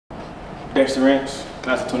Dexter Rentz,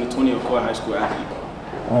 class of 2020, Ocoee High School athlete.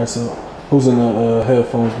 All right, so who's in the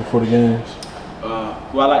headphones before the games?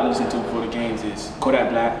 Who I like to listen to before the games is Kodak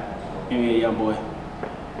Black, NBA Youngboy,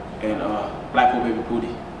 and Black Baby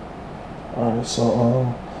Pootie. All right,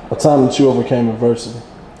 so a time that you overcame adversity.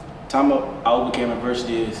 Time I overcame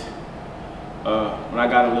adversity is when I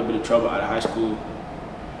got in a little bit of trouble out of high school,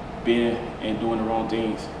 being and doing the wrong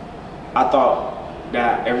things. I thought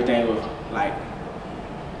that everything would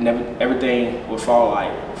everything would fall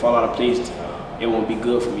out of place. It won't be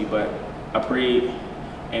good for me, but I prayed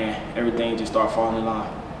and everything just started falling in line.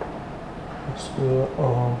 That's good.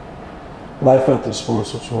 Life after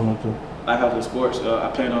sports, what you want to do? Life after sports, I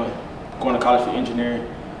plan on going to college for engineering,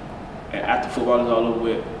 and after football is all over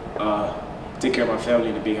with, take care of my family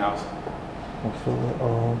in the big house. I feel it.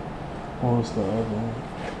 What was the other one?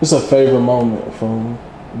 What's a favorite moment from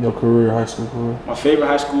your career, high school career? My favorite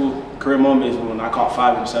high school career moment is when I caught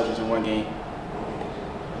 5 interceptions in one game.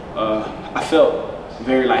 I felt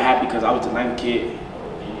very happy because I was the 9th kid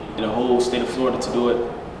in the whole state of Florida to do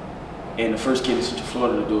it, and the first kid in Central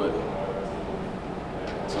Florida to do it.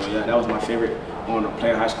 So yeah, that was my favorite moment of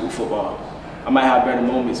playing high school football. I might have better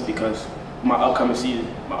moments because my upcoming senior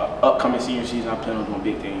season, I plan on doing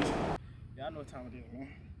big things. Yeah, I know what time it is, man.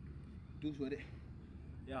 Deuce with it.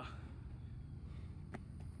 Yeah.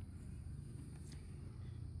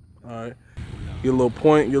 All right. Get a little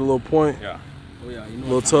point. Yeah. Oh yeah. You know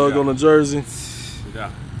little tug on the jersey. Yeah.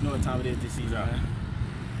 You know what time it is this season, man.